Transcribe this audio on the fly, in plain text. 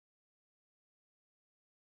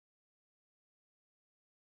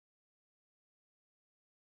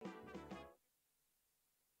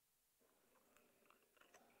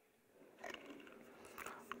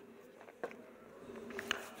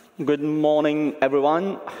Good morning,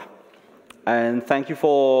 everyone, and thank you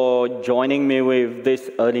for joining me with this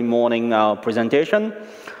early morning presentation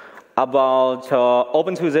about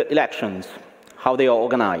openSUSE elections, how they are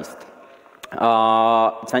organized.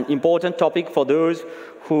 It's an important topic for those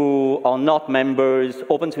who are not members,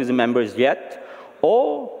 openSUSE members yet,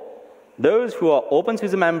 or those who are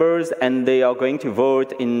openSUSE members and they are going to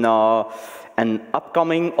vote in an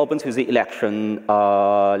upcoming openSUSE election,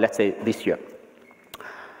 let's say this year.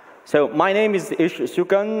 So my name is Ish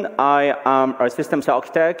Sukan. I am a systems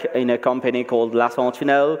architect in a company called La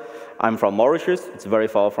Sentinelle. I'm from Mauritius. It's very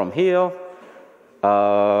far from here.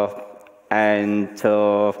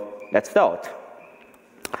 Let's start.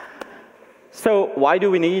 So why do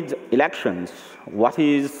we need elections? What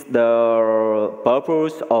is the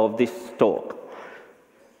purpose of this talk?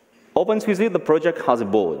 openSUSE, the project, has a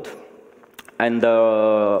board. And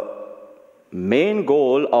the main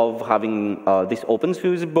goal of having this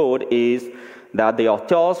openSUSE board is that they are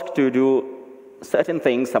tasked to do certain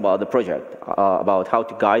things about the project, about how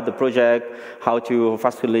to guide the project, how to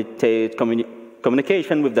facilitate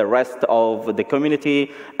communication with the rest of the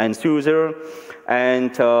community and SUSE,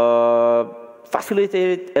 and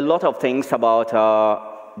facilitate a lot of things about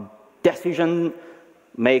decision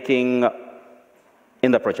making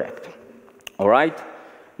in the project. All right?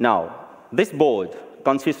 Now, this board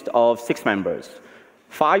consists of 6 members.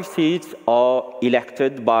 5 seats are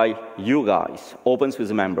elected by you guys,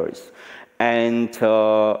 openSUSE members. And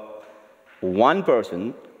 1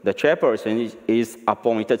 person, the chairperson, is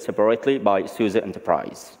appointed separately by SUSE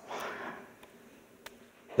Enterprise.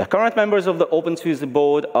 The current members of the openSUSE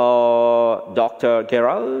board are Dr.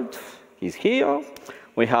 Gerald, he's here.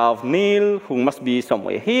 We have Neil, who must be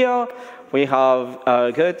somewhere here. We have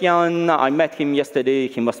Gertjan, I met him yesterday,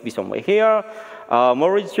 he must be somewhere here.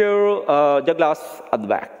 Mauricio, Douglas at the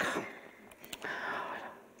back.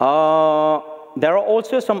 There are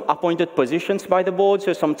also some appointed positions by the board,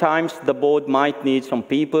 so sometimes the board might need some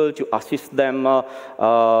people to assist them,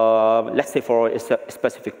 let's say for a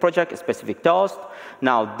specific project, a specific task.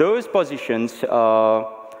 Now, those positions,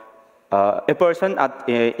 a person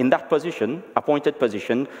in that position, appointed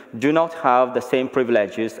position, do not have the same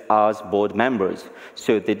privileges as board members.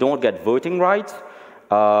 So they don't get voting rights,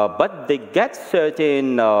 but they get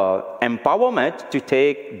certain empowerment to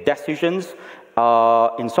take decisions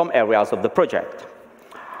in some areas of the project.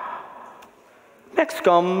 Next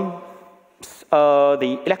comes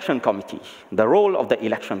the election committee, the role of the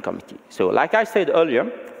election committee. So like I said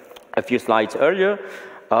earlier, a few slides earlier,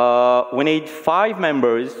 we need 5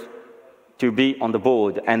 members to be on the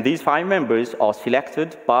board, and these 5 members are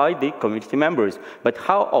selected by the community members. But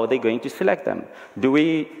how are they going to select them? Do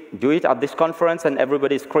we do it at this conference and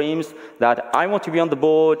everybody screams that I want to be on the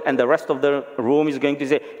board and the rest of the room is going to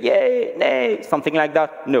say, yay, nay, something like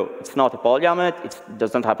that? No, it's not a parliament, it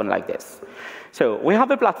doesn't happen like this. So we have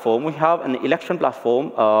a platform, we have an election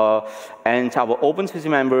platform, and our openSUSE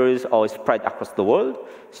members are spread across the world.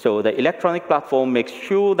 So the electronic platform makes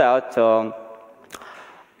sure that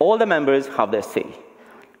all the members have their say.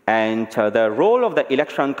 And the role of the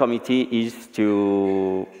election committee is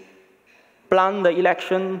to plan the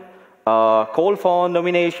election, call for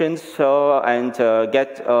nominations, and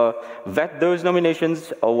vet those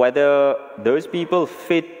nominations, whether those people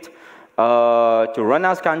fit to run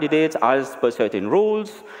as candidates as per certain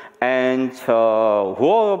rules, and who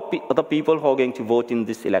are the people who are going to vote in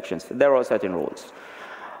these elections. There are certain rules.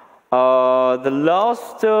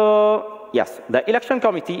 Yes, the election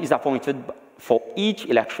committee is appointed for each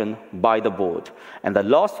election by the board. And the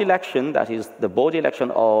last election, that is the board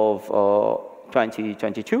election of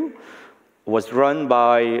 2022, was run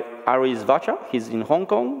by Aris Vacha. He's in Hong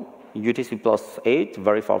Kong, UTC +8,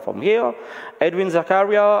 very far from here. Edwin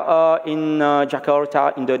Zakaria in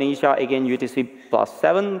Jakarta, Indonesia, again UTC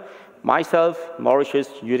 +7. Myself, Mauritius,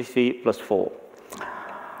 UTC +4.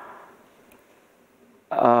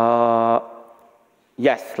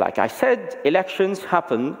 Yes, like I said, elections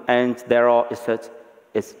happen, and there are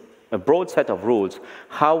a broad set of rules.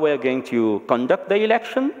 How we're going to conduct the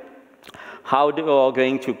election, how we are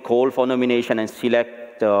going to call for nomination and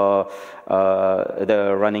select the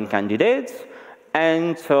running candidates,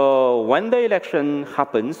 and when the election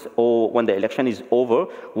happens, or when the election is over,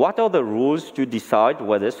 what are the rules to decide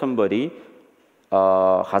whether somebody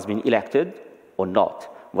has been elected or not,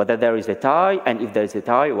 whether there is a tie, and if there is a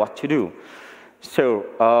tie, what to do. So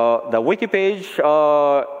the wiki page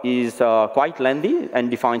is quite lengthy and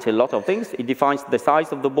defines a lot of things. It defines the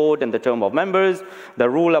size of the board and the term of members, the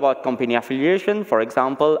rule about company affiliation. For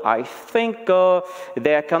example, I think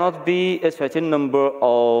there cannot be a certain number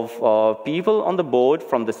of people on the board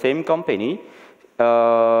from the same company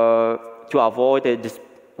to avoid a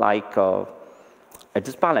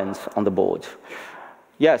disbalance on the board.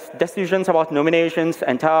 Yes, decisions about nominations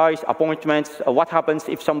and ties, appointments. What happens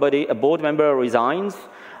if a board member resigns?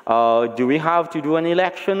 Do we have to do an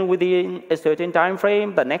election within a certain time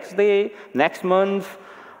frame, the next day, next month?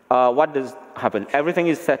 What does happen? Everything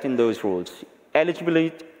is set in those rules.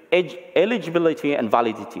 Eligibility and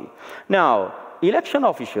validity. Now, election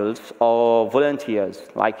officials or volunteers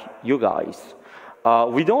like you guys,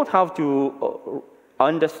 we don't have to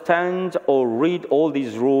understand or read all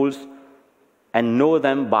these rules and know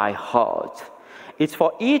them by heart. It's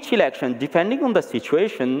for each election, depending on the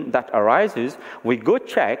situation that arises, we go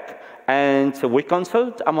check and we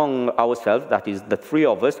consult among ourselves, that is the three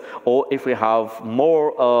of us, or if we have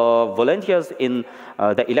more volunteers in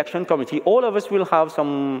the election committee, all of us will have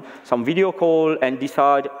some video call and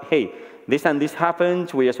decide, hey, this and this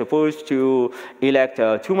happened, we are supposed to elect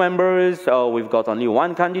 2 members, we've got only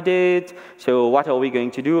 1 candidate, so what are we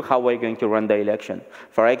going to do, how are we going to run the election?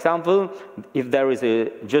 For example, if there is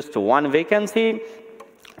just 1 vacancy,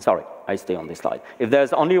 sorry, I stay on this slide. If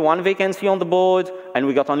there's only 1 vacancy on the board and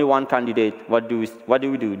we got only 1 candidate, what do we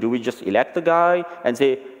do? Do we just elect the guy and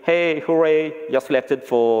say, hey, hooray, you're selected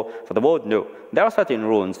for the board? No, there are certain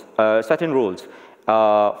rules. For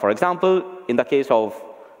example, in the case of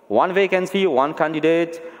 1 vacancy, 1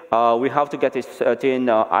 candidate, we have to get a certain,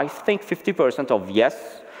 I think 50% of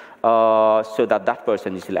yes, so that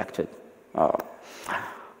person is elected. All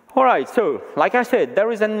right, so like I said,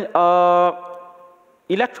 there is an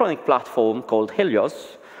electronic platform called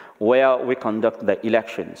Helios where we conduct the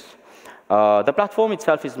elections. The platform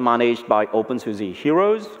itself is managed by openSUSE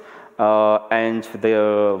heroes, and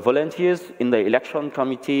the volunteers in the election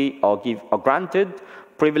committee are granted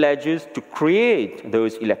privileges to create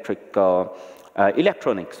those electronic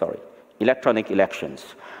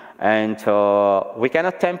elections. And we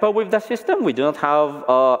cannot tamper with the system. We do not have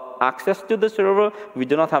access to the server. We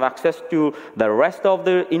do not have access to the rest of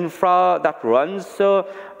the infra that runs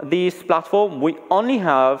this platform. We only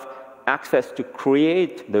have access to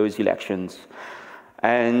create those elections.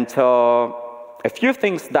 And a few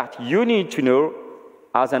things that you need to know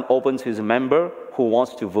as an openSUSE member who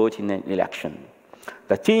wants to vote in an election.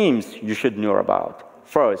 The teams you should know about.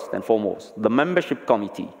 First and foremost, the membership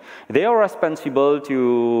committee. They are responsible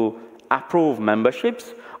to approve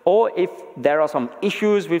memberships, or if there are some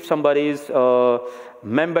issues with somebody's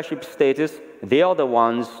membership status, they are the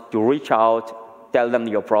ones to reach out, tell them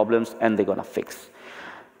your problems, and they're going to fix.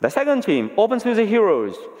 The second team, openSUSE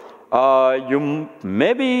heroes.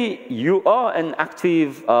 Maybe you are an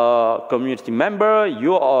active community member,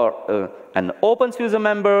 you are an openSUSE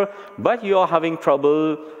member, but you are having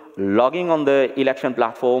trouble logging on the election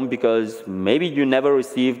platform because maybe you never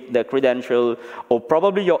received the credential, or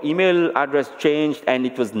probably your email address changed and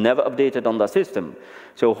it was never updated on the system.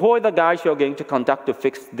 So who are the guys you're going to contact to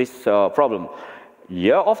fix this problem?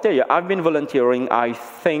 Year after year, I've been volunteering, I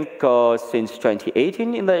think, since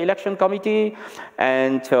 2018 in the election committee,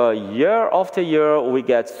 and year after year, we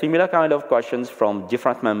get similar kind of questions from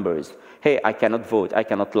different members. Hey, I cannot vote, I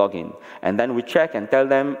cannot log in. And then we check and tell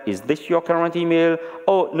them, is this your current email?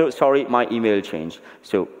 Oh, no, sorry, my email changed.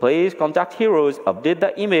 So please contact Heroes, update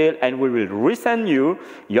the email, and we will resend you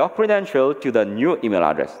your credential to the new email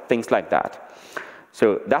address, things like that.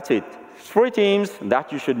 So that's it. 3 teams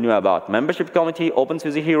that you should know about: membership committee,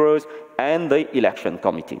 openSUSE heroes, and the election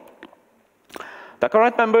committee. The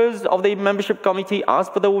current members of the membership committee, as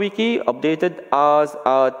per the wiki, updated as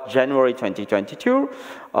January 2022.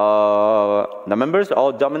 The members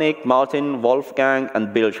are Dominic, Martin, Wolfgang,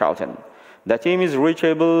 and Bill Charlton. The team is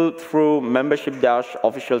reachable through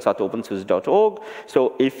membership-officials@opensuse.org.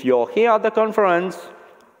 So if you're here at the conference,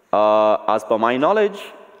 as per my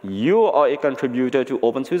knowledge, you are a contributor to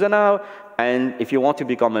openSUSE now, and if you want to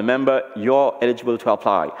become a member, you're eligible to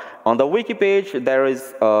apply. On the wiki page, there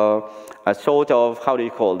is a sort of, how do you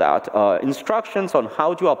call that, instructions on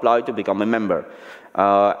how to apply to become a member.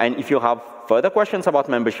 And if you have further questions about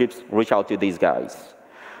memberships, reach out to these guys.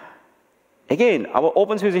 Again, our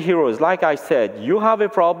openSUSE heroes, like I said, you have a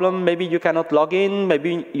problem, maybe you cannot log in,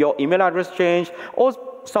 maybe your email address changed, or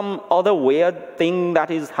some other weird thing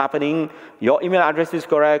that is happening. Your email address is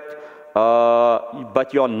correct,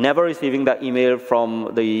 but you're never receiving the email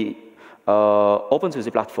from the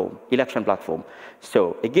openSUSE platform, election platform.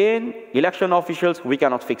 So again, election officials, we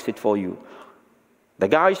cannot fix it for you. The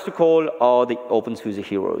guys to call are the openSUSE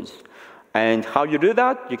heroes. And how you do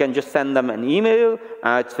that? You can just send them an email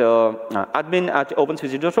at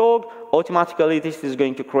admin@opensuse.org. Automatically, this is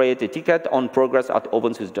going to create a ticket on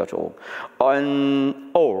progress@opensuse.org.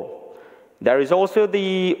 Or There is also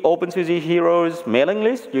the openSUSE Heroes mailing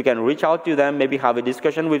list. You can reach out to them, maybe have a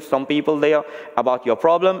discussion with some people there about your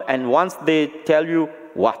problem, and once they tell you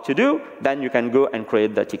what to do, then you can go and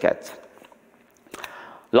create the ticket.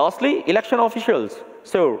 Lastly, election officials.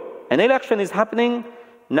 So an election is happening.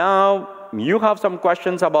 Now you have some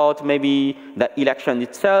questions about maybe the election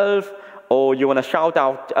itself, or you want to shout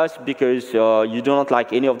out us because you do not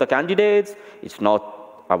like any of the candidates. It's not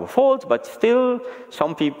our fault, but still,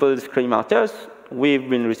 some people scream at us. We've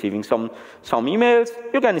been receiving some emails.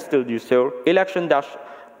 You can still do so.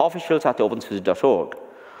 election-officials@opensuse.org.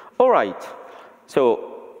 All right. So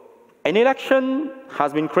an election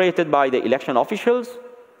has been created by the election officials,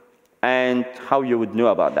 and how you would know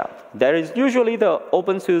about that. There is usually the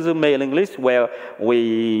openSUSE mailing list where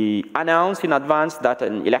we announce in advance that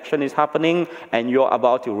an election is happening and you're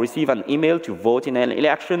about to receive an email to vote in an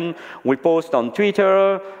election. We post on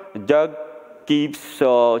Twitter. Doug keeps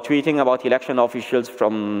tweeting about election officials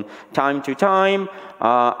from time to time.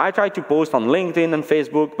 I try to post on LinkedIn and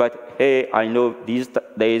Facebook, but hey, I know these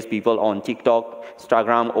days people on TikTok,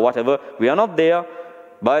 Instagram, or whatever, we are not there.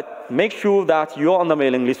 But make sure that you're on the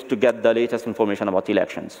mailing list to get the latest information about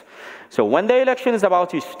elections. So when the election is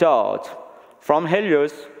about to start, from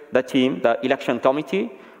Helios, the team, the election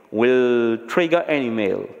committee, will trigger an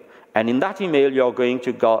email. And in that email, you're going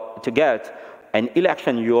to get an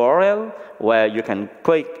election URL where you can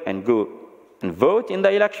click and go and vote in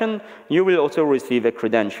the election. You will also receive a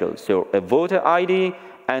credential, so a voter ID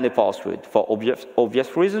and a password. For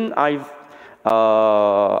obvious reason, I've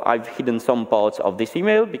hidden some parts of this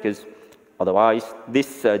email because otherwise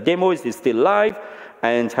this demo is still live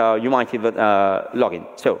and you might even log in.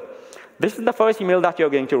 So this is the first email that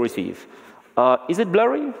you're going to receive. Is it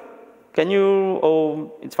blurry? Can you,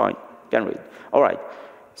 oh, it's fine, can read. All right,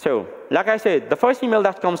 so like I said, the first email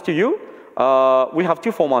that comes to you, we have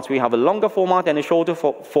two formats. We have a longer format and a shorter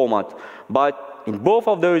format. But in both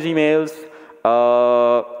of those emails,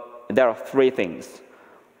 there are three things.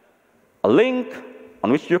 A link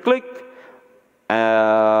on which you click,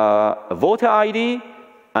 a voter ID,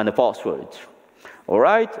 and a password. All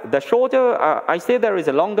right, the shorter, I say there is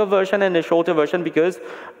a longer version and a shorter version because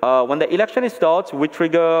when the election starts, we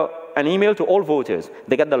trigger an email to all voters.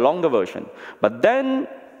 They get the longer version. But then,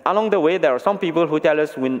 along the way, there are some people who tell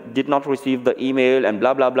us we did not receive the email and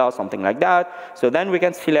blah, blah, blah, something like that. So then we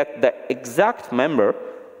can select the exact member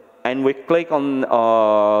and we click on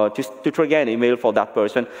to trigger an email for that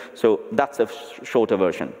person. So that's a shorter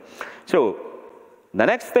version. So the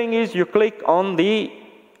next thing is you click on the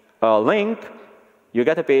link, you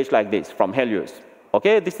get a page like this from Helios.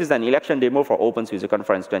 Okay, this is an election demo for openSUSE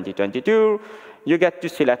Conference 2022. You get to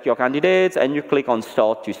select your candidates and you click on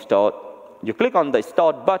Start to start. You click on the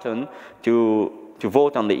Start button to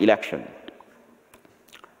vote on the election.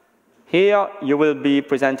 Here, you will be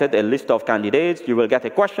presented a list of candidates. You will get a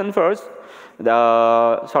question first.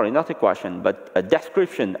 Sorry, not a question, but a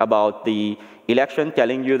description about the election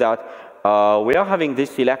telling you that we are having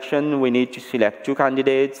this election. We need to select two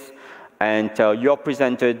candidates. And you're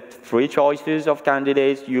presented three choices of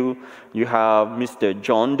candidates. You have Mr.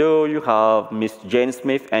 John Doe, you have Ms. Jane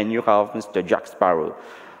Smith, and you have Mr. Jack Sparrow.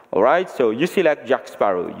 All right, so you select Jack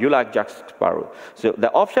Sparrow. You like Jack Sparrow. So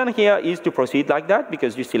the option here is to proceed like that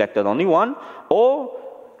because you selected only one, or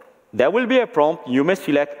there will be a prompt. You may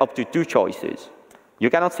select up to two choices. You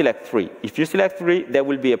cannot select three. If you select three, there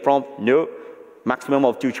will be a prompt, no, maximum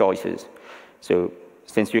of two choices. So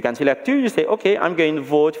since you can select two, you say, OK, I'm going to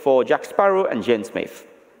vote for Jack Sparrow and Jane Smith.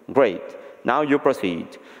 Great. Now you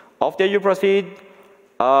proceed. After you proceed,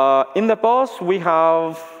 in the past, we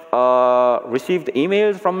have received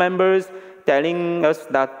emails from members telling us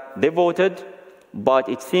that they voted, but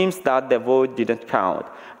it seems that their vote didn't count.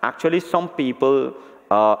 Actually, some people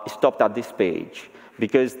stopped at this page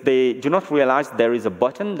because they do not realize there is a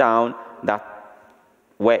button down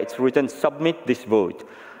where it's written, submit this vote.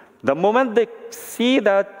 The moment they see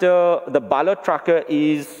that the ballot tracker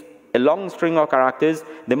is a long string of characters,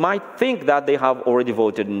 they might think that they have already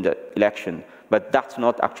voted in the election. But that's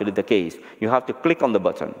not actually the case. You have to click on the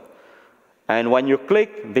button. And when you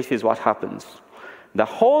click, this is what happens. The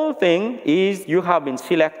whole thing is you have been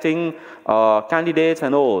selecting candidates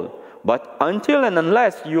and all. But until and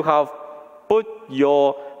unless you have put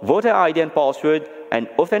your voter ID and password and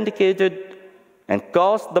authenticated and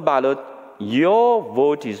cast the ballot, your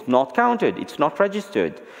vote is not counted. It's not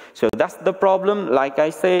registered. So that's the problem. Like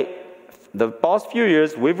I say, the past few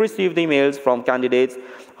years, we've received emails from candidates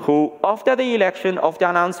who, after the election, after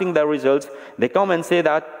announcing the results, they come and say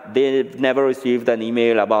that they've never received an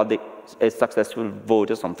email about the a successful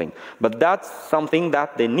vote or something. But that's something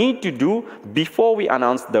that they need to do before we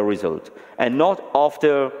announce the result, and not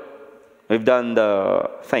after we've done the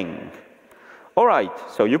thing. All right,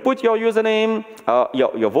 so you put your username,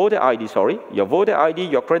 your voter ID, sorry, your voter ID,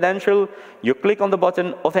 your credential, you click on the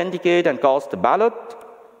button, authenticate and cast a ballot.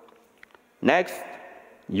 Next,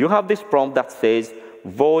 you have this prompt that says,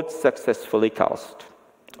 vote successfully cast.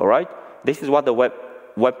 All right, this is what the web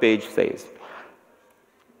page says.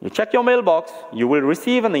 You check your mailbox, you will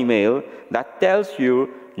receive an email that tells you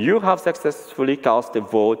you have successfully cast a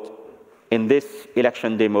vote in this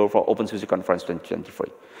election demo for openSUSE Conference 2023.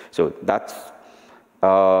 So that's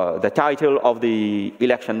the title of the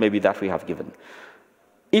election maybe that we have given.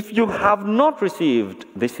 If you have not received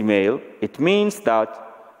this email, it means that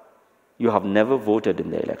you have never voted in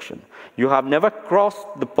the election. You have never crossed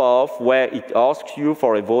the path where it asks you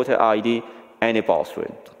for a voter ID and a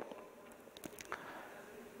password.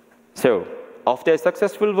 So after a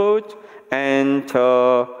successful vote, and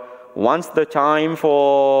once the time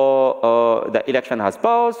for the election has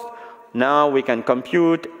passed, now we can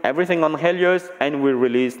compute everything on Helios and we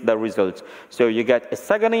release the results. So you get a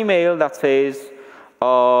second email that says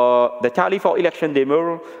the tally for election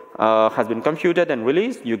demo has been computed and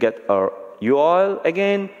released. You get a URL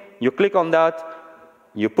again. You click on that.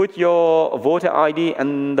 You put your voter ID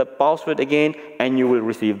and the password again, and you will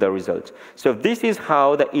receive the results. So this is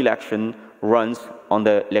how the election runs on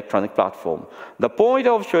the electronic platform. The point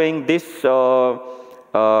of showing this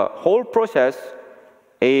whole process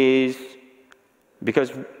is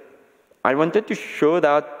because I wanted to show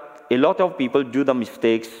that a lot of people do the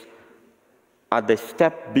mistakes at the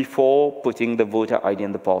step before putting the voter ID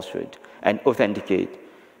and the password and authenticate.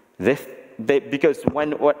 Because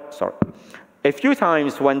a few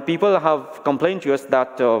times when people have complained to us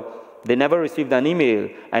that they never received an email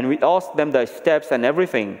and we asked them the steps and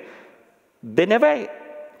everything, they never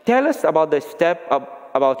tell us about the step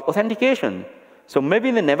about authentication. So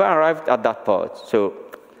maybe they never arrived at that part. So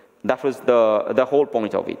that was the whole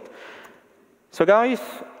point of it. So guys,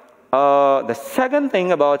 the second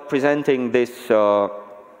thing about presenting this,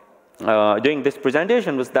 doing this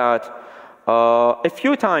presentation was that a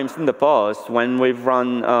few times in the past when we've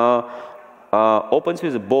run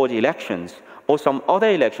openSUSE board elections or some other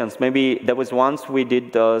elections, maybe there was once we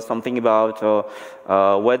did something about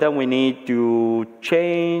whether we need to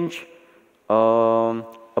change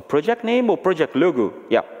a project name or project logo.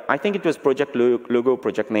 Yeah, I think it was project logo,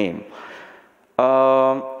 project name.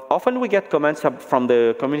 Often we get comments from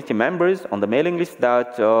the community members on the mailing list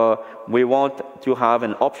that we want to have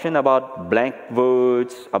an option about blank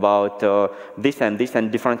votes, about this and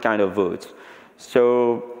different kind of votes.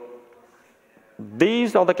 So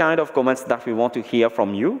these are the kind of comments that we want to hear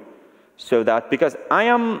from you, so that because I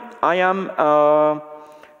am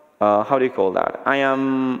how do you call that? I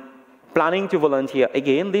am planning to volunteer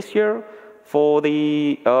again this year for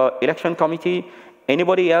the election committee.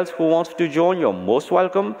 Anybody else who wants to join, you're most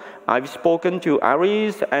welcome. I've spoken to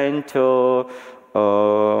Aries and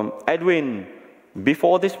Edwin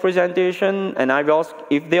before this presentation, and I've asked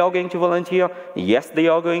if they are going to volunteer. Yes, they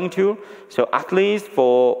are going to. So at least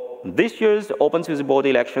for this year's openSUSE board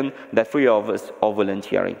election, the three of us are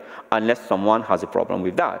volunteering, unless someone has a problem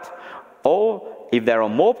with that. Or if there are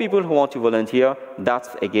more people who want to volunteer,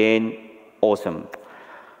 that's again awesome.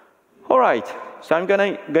 All right, so I'm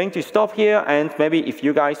going to stop here, and maybe if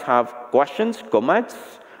you guys have questions, comments,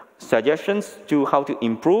 suggestions to how to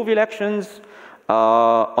improve elections,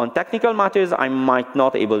 on technical matters, I might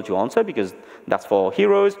not be able to answer because that's for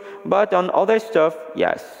heroes, but on other stuff,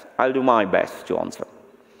 yes, I'll do my best to answer.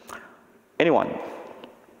 Anyone?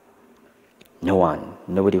 No one.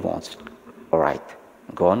 Nobody wants. All right.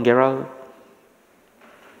 Go on, Gerald.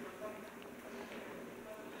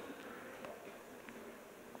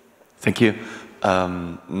 Thank you.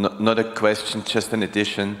 Not a question, just an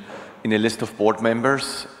addition. In a list of board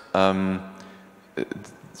members,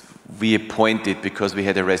 we appointed, because we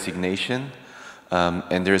had a resignation,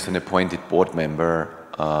 and there is an appointed board member,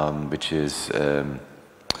 which is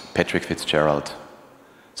Patrick Fitzgerald.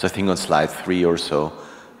 So I think on slide 3 or so,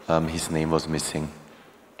 his name was missing.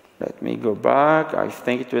 Let me go back. I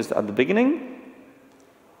think it was at the beginning.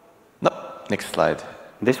 No, next slide.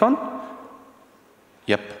 This one?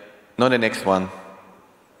 Yep. No, the next one.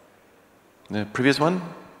 The previous one?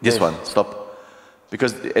 This one, stop.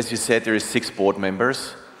 Because as you said, there is 6 board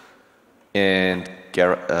members, and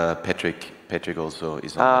Patrick also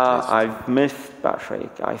is on that list. I've missed Patrick.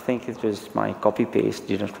 I think it was my copy-paste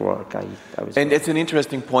didn't work. And it's an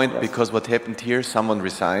interesting point, yes, because what happened here, someone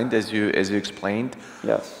resigned, as you explained.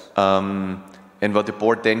 Yes. And what the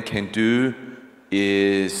board then can do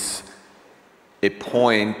is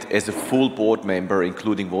appoint as a full board member,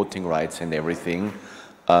 including voting rights and everything,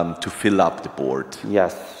 to fill up the board.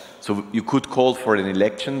 Yes. So you could call for an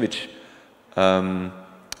election, which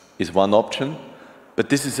is one option, but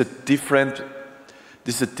this is a different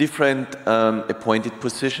appointed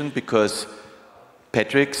position, because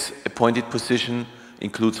Patrick's appointed position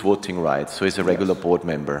includes voting rights, so he's a regular board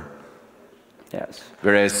member. Yes.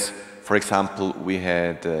 Whereas, for example, we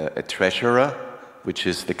had a treasurer, which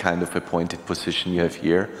is the kind of appointed position you have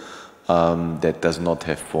here, that does not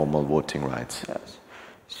have formal voting rights. Yes.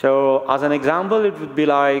 So, as an example, it would be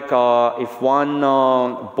like if one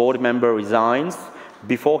board member resigns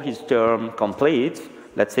before his term completes,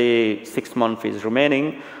 let's say 6 months is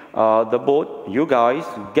remaining, the board, you guys,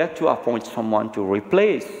 get to appoint someone to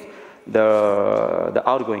replace the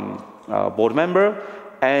outgoing board member,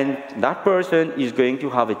 and that person is going to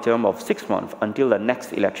have a term of 6 months until the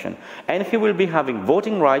next election, and he will be having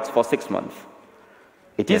voting rights for 6 months.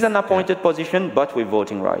 It is an appointed position, but with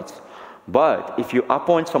voting rights. But if you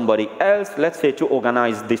appoint somebody else, let's say to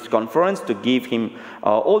organize this conference, to give him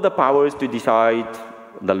all the powers to decide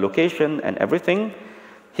the location and everything,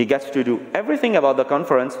 he gets to do everything about the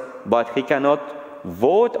conference, but he cannot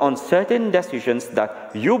vote on certain decisions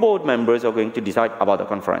that you board members are going to decide about the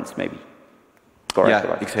conference, maybe. Correct?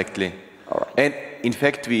 Yeah, exactly. All right. And in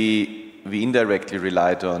fact, we indirectly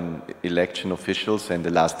relied on election officials and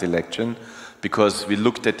the last election, because we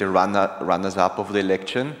looked at the runners-up of the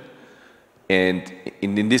election, and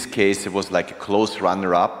in this case, it was like a close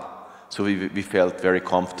runner-up, so we felt very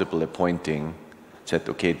comfortable appointing. Said,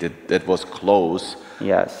 okay, that was close.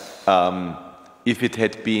 Yes. If it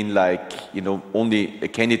had been like, only a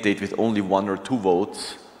candidate with only 1 or 2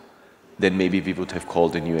 votes, then maybe we would have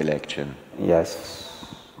called a new election. Yes.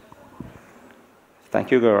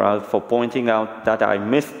 Thank you, Gerald, for pointing out that I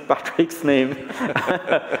missed Patrick's name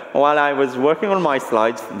while I was working on my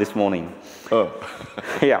slides this morning. Oh.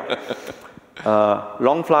 Yeah.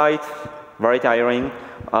 Long flight, very tiring.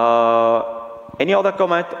 Any other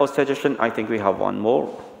comment or suggestion? I think we have one more.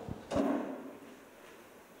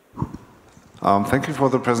 Thank you for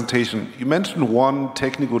the presentation. You mentioned one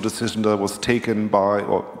technical decision that was taken by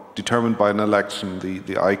or determined by an election,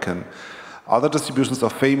 the icon. Other distributions are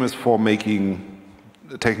famous for making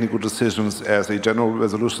technical decisions as a general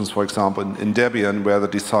resolutions, for example, in Debian, where they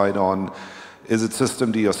decide on, is it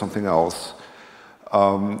systemd or something else.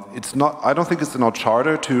 It's not, I don't think it's in our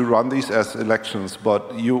charter to run these as elections,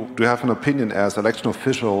 but do you have an opinion as election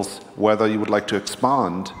officials whether you would like to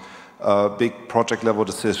expand big project level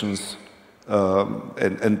decisions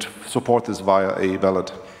and support this via a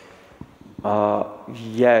ballot?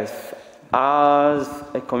 Yes. As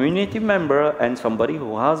a community member and somebody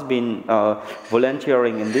who has been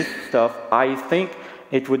volunteering in this stuff, I think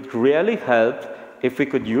it would really help if we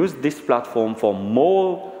could use this platform for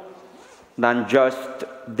more than just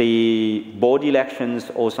the board elections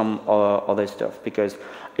or some other stuff. Because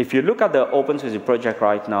if you look at the openSUSE project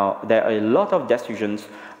right now, there are a lot of decisions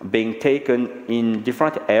being taken in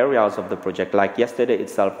different areas of the project. Like yesterday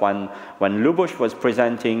itself, when Luboš was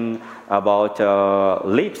presenting about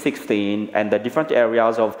Leap 16 and the different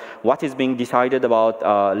areas of what is being decided about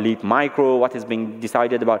Leap Micro, what is being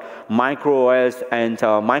decided about Micro OS, and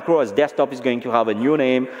Micro OS Desktop is going to have a new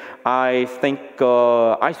name. I think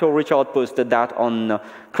I saw Richard posted that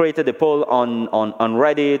created a poll on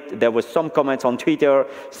Reddit. There was some comments on Twitter,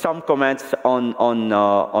 some comments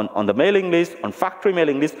on the mailing list, on factory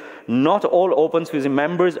mailing list. Not all openSUSE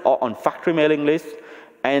members are on factory mailing list,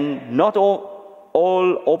 and not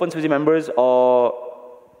all openSUSE members are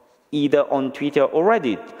either on Twitter or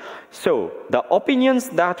Reddit. So the opinions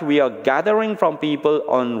that we are gathering from people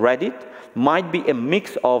on Reddit might be a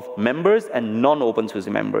mix of members and non-openSUSE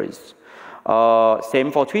members.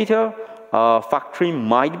 Same for Twitter. Factory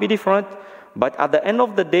might be different, but at the end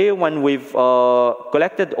of the day, when we've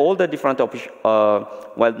collected all the different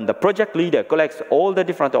the project leader collects all the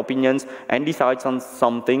different opinions and decides on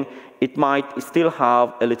something, it might still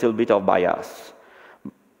have a little bit of bias.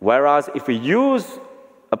 Whereas if we use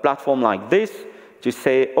a platform like this to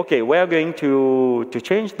say, okay, we're going to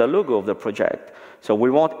change the logo of the project. So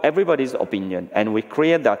we want everybody's opinion, and we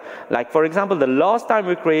create that. Like, for example, the last time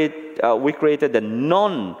we created a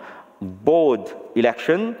non-board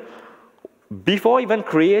election, before even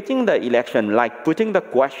creating the election, like putting the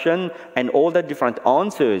question and all the different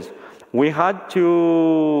answers, we had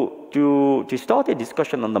to start a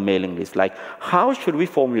discussion on the mailing list. Like, how should we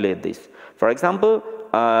formulate this? For example,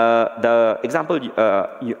 the example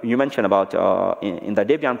you mentioned about in the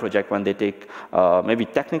Debian project when they take maybe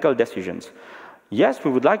technical decisions. yes,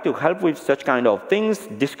 we would like to help with such kind of things,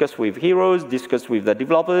 discuss with heroes, discuss with the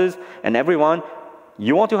developers and everyone.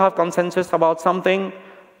 You want to have consensus about something?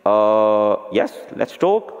 Yes, let's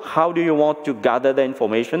talk. How do you want to gather the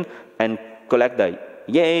information and collect the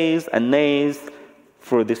yays and nays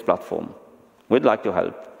through this platform? We'd like to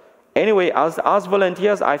help. Anyway, as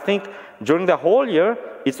volunteers, I think during the whole year,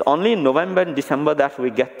 it's only in November and December that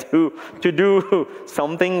we get to do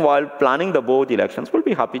something while planning the board elections. We'll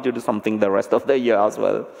be happy to do something the rest of the year as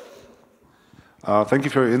well. Thank you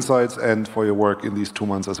for your insights and for your work in these 2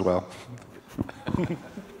 months as well.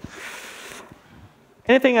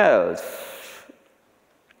 Anything else?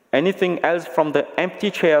 Anything else from the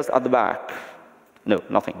empty chairs at the back? No,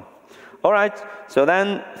 nothing. All right, so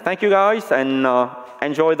then thank you guys, and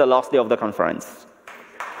enjoy the last day of the conference.